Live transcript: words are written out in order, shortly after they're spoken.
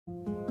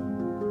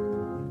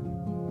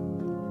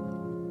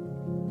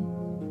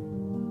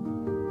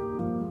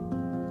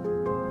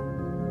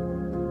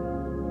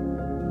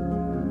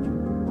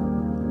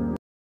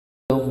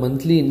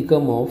monthly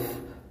income of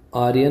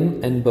Aryan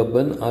and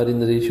Babban are in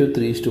the ratio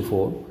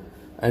 3:4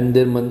 and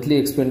their monthly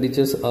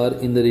expenditures are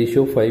in the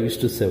ratio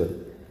 5:7.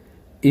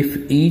 If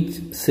each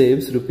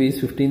saves rupees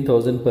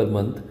 15,000 per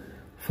month,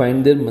 find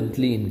their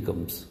monthly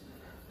incomes.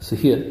 So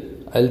here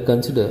I'll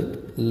consider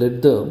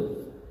let the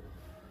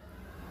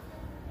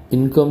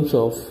incomes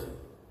of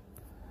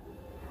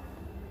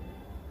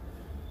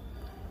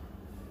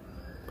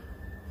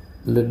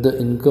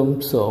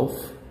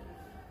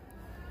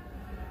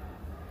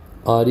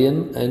Aryan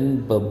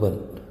and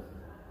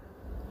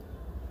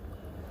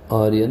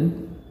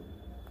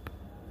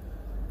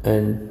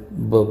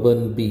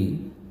Babban B.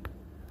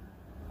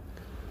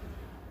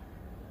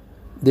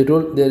 They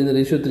told they are in the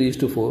ratio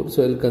 3:4,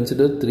 so I'll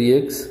consider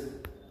 3x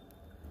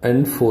and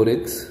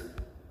 4x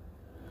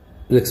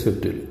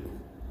respectively.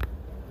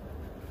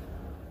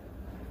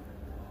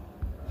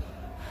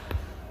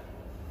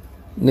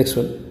 Next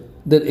one,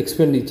 their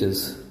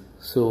expenditures.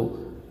 So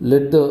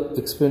let the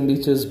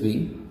expenditures be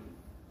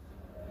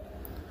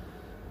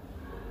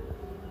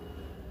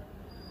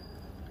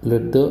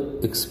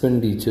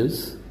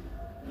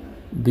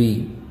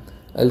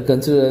I'll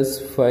consider as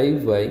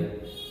 5y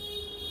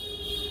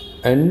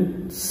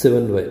and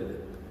 7y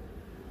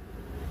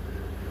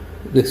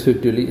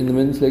respectively. In the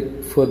means,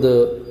 like for the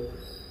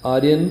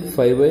Aryan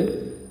 5y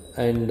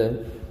and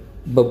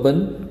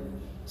Babban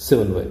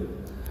 7y.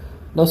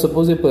 Now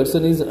suppose a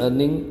person is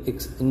earning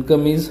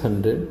income is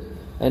 100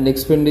 and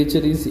expenditure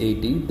is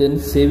 80, then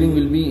saving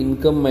will be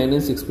income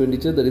minus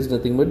expenditure, that is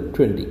nothing but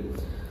 20.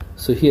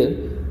 So here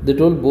they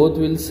told both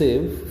will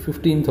save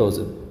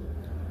 15,000.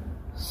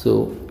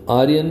 So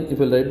Aryan, if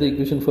I write the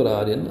equation for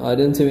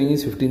Aryan saving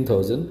is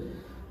 15,000.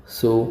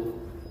 So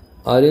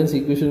Aryan's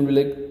equation will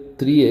be like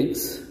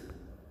 3x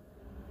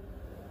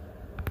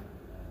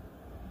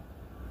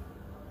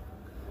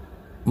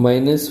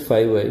minus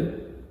 5y.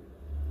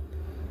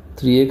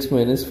 3x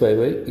minus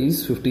 5y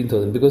is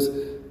 15,000 because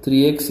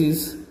 3x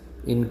is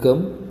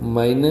income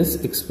minus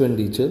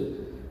expenditure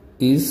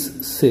is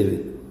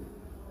saving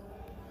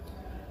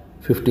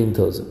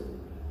 15,000.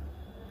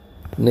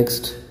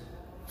 Next,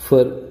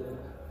 for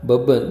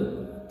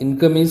Babban,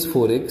 income is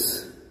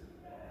 4x,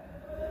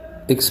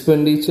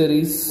 expenditure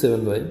is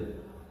 7y,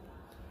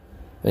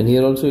 and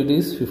here also it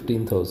is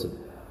 15,000.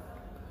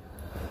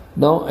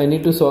 Now I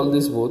need to solve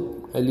this both.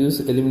 I'll use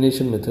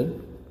elimination method.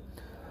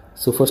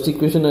 So first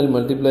equation I'll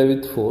multiply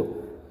with 4,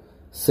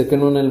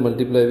 second one I'll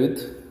multiply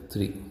with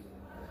 3.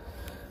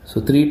 So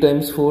 3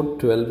 times 4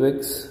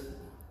 12x,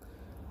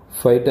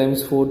 5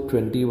 times 4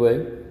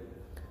 20y,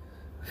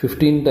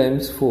 15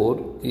 times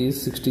 4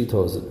 is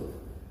 60,000.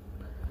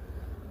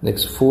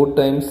 Next 4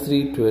 times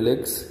 3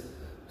 12x,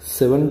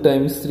 7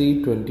 times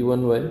 3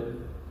 21y,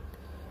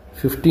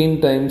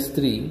 15 times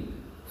 3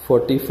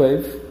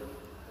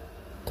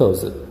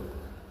 45,000.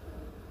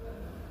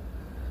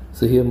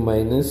 So here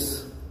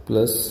minus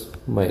plus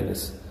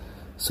minus.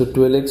 So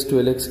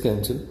 12x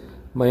cancel.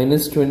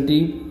 Minus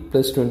 20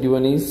 plus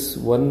 21 is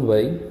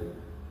 1y.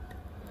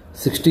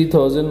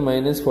 60,000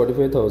 minus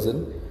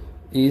 45,000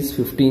 is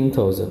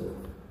 15,000.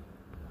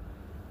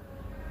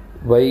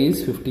 Y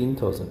is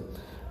 15,000.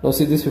 Now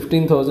see this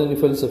 15,000,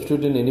 if I'll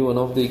substitute in any one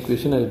of the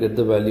equation, I'll get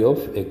the value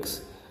of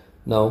x.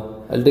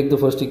 Now I'll take the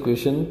first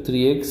equation,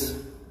 3x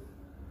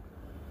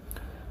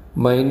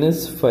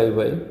minus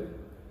 5y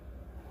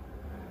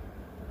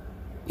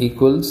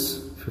equals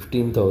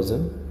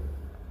 15,000.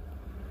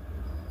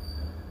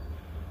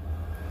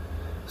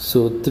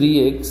 So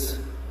 3x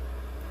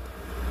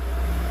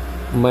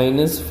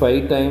minus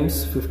 5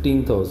 times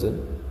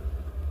 15,000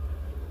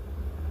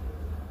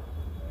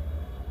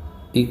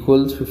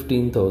 equals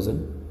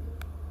 15,000.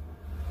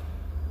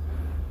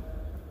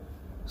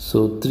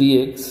 So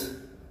 3x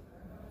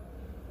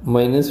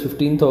minus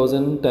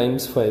 15,000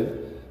 times 5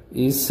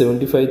 is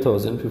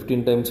 75,000.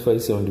 15 times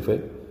 5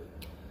 75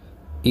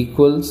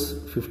 equals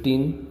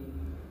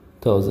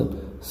 15,000.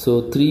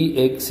 So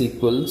 3x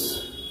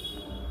equals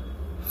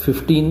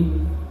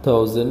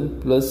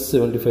 15,000 plus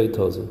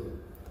 75,000.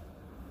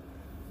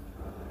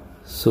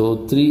 So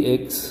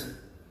 3x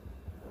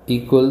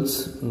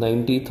equals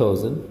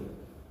 90,000.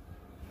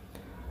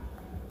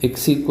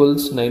 X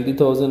equals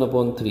 90,000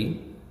 upon 3.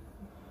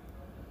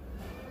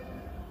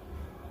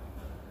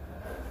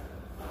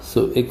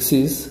 So x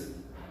is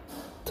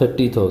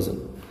 30,000.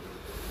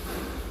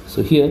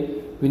 So here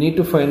we need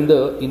to find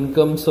the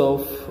incomes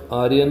of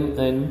Aryan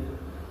and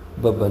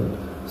Babban.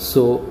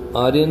 So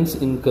Aryan's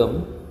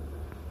income,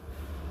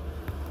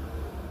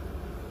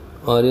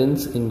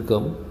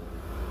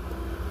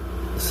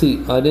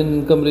 see Aryan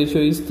income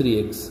ratio is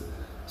 3x.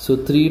 So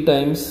 3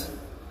 times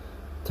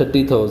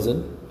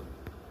 30,000.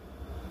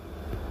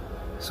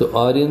 So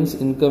Aryan's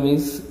income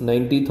is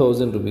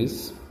 90,000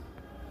 rupees.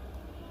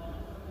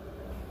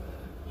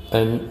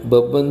 And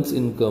Babban's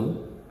income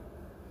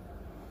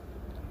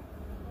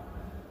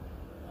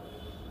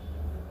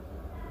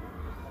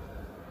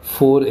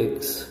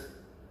 (4x)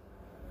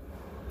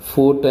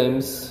 4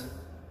 times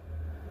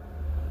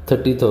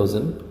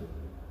 30,000,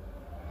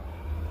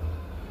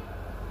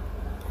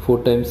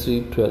 4 times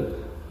 3 12,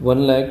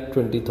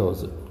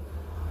 1,20,000.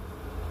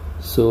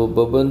 So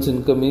Babban's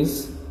income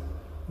is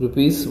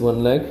rupees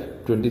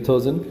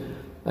 1,20,000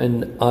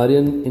 and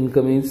Aryan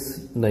income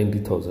is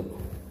 90,000.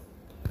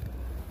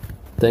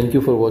 Thank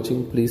you for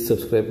watching. Please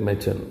subscribe my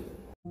channel.